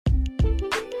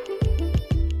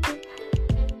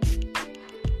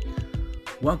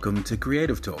Welcome to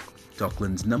Creative Talk,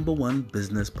 Dockland's #1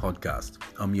 business podcast.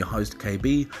 I'm your host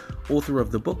KB, author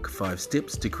of the book 5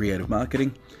 Steps to Creative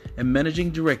Marketing and managing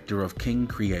director of King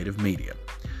Creative Media.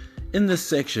 In this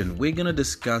section, we're going to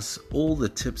discuss all the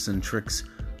tips and tricks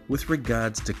with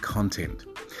regards to content.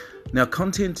 Now,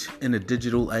 content in a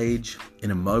digital age,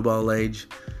 in a mobile age,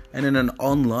 and in an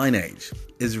online age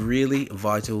is really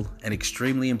vital and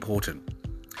extremely important.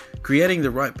 Creating the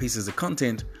right pieces of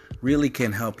content really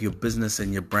can help your business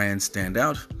and your brand stand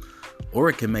out,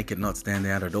 or it can make it not stand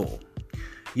out at all.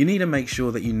 You need to make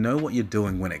sure that you know what you're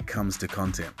doing when it comes to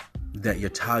content, that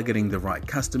you're targeting the right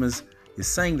customers, you're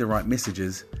saying the right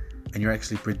messages, and you're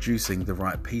actually producing the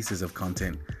right pieces of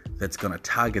content that's going to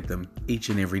target them each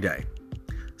and every day.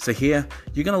 So here,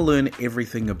 you're going to learn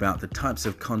everything about the types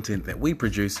of content that we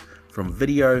produce, from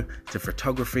video to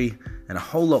photography and a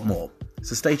whole lot more.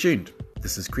 So stay tuned.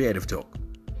 This is Creative Talk.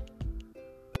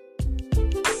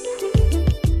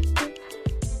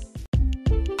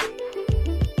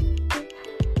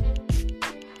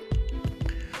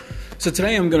 So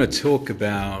today I'm going to talk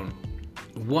about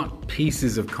what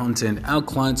pieces of content our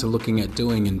clients are looking at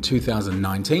doing in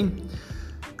 2019.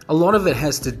 A lot of it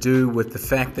has to do with the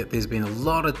fact that there's been a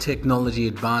lot of technology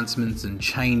advancements and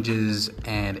changes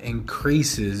and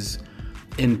increases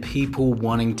in people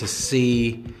wanting to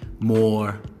see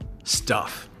more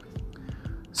stuff.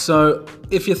 So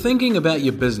if you're thinking about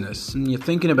your business and you're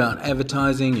thinking about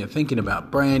advertising, you're thinking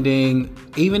about branding,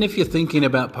 even if you're thinking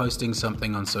about posting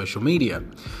something on social media,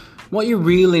 what you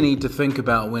really need to think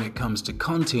about when it comes to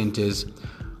content is,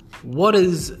 what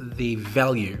is the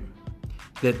value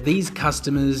that these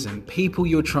customers and people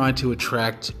you're trying to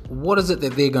attract, what is it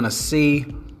that they're going to see,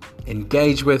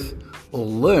 engage with, or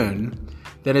learn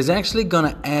that is actually going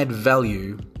to add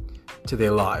value to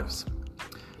their lives?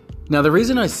 Now, the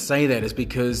reason I say that is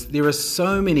because there are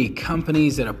so many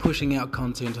companies that are pushing out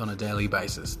content on a daily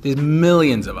basis. There's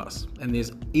millions of us, and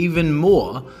there's even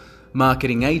more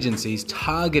marketing agencies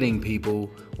targeting people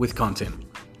with content.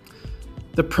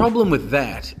 The problem with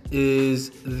that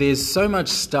is there's so much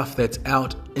stuff that's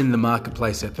out in the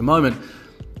marketplace at the moment.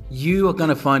 You are going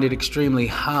to find it extremely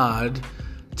hard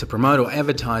to promote or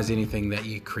advertise anything that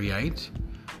you create.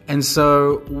 And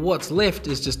so what's left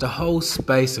is just a whole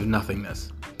space of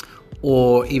nothingness.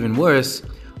 Or even worse,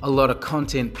 a lot of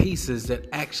content pieces that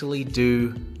actually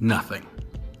do nothing.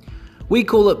 We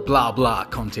call it blah blah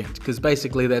content because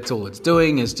basically that's all it's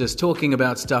doing, is just talking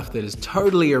about stuff that is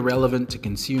totally irrelevant to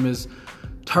consumers,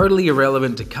 totally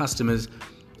irrelevant to customers,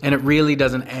 and it really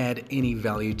doesn't add any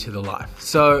value to the life.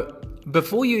 So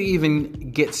before you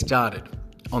even get started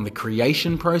on the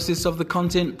creation process of the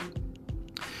content,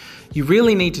 you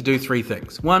really need to do 3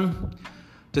 things. 1,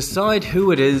 decide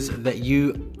who it is that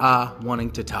you are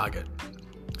wanting to target.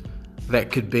 That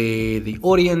could be the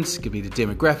audience, could be the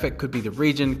demographic, could be the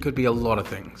region, could be a lot of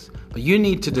things. But you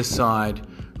need to decide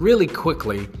really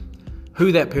quickly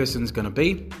who that person's going to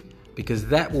be, because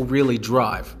that will really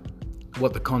drive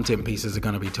what the content pieces are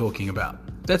going to be talking about.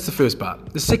 That's the first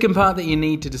part. The second part that you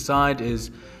need to decide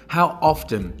is how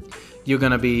often you're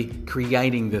going to be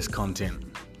creating this content,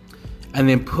 and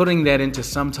then putting that into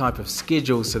some type of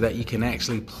schedule so that you can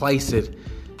actually place it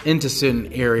into certain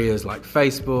areas like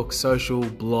Facebook, social,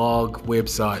 blog,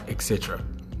 website, etc.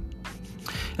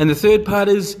 And the third part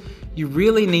is you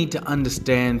really need to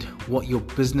understand what your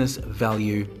business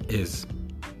value is.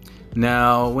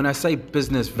 Now, when I say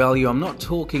business value, I'm not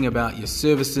talking about your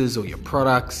services or your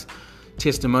products,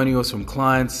 testimonials from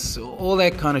clients. All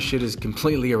that kind of shit is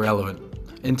completely irrelevant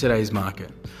in today's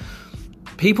market.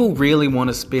 People really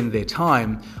want to spend their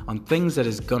time on things that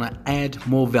is going to add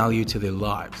more value to their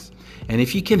lives. And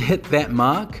if you can hit that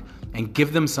mark and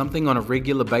give them something on a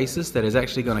regular basis that is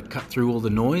actually going to cut through all the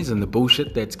noise and the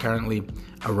bullshit that's currently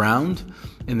around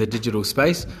in the digital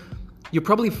space, you'll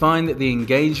probably find that the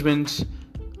engagement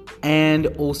and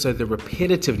also the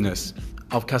repetitiveness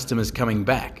of customers coming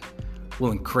back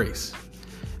will increase.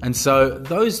 And so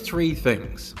those 3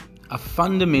 things are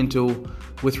fundamental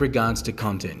with regards to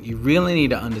content. You really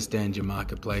need to understand your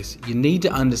marketplace. You need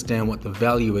to understand what the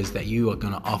value is that you are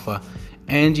going to offer,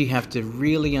 and you have to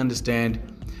really understand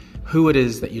who it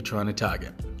is that you're trying to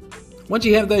target. Once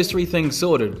you have those 3 things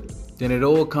sorted, then it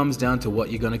all comes down to what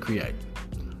you're going to create.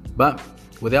 But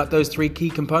without those 3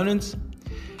 key components,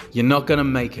 you're not going to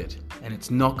make it, and it's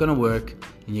not going to work,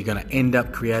 and you're going to end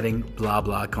up creating blah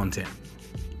blah content.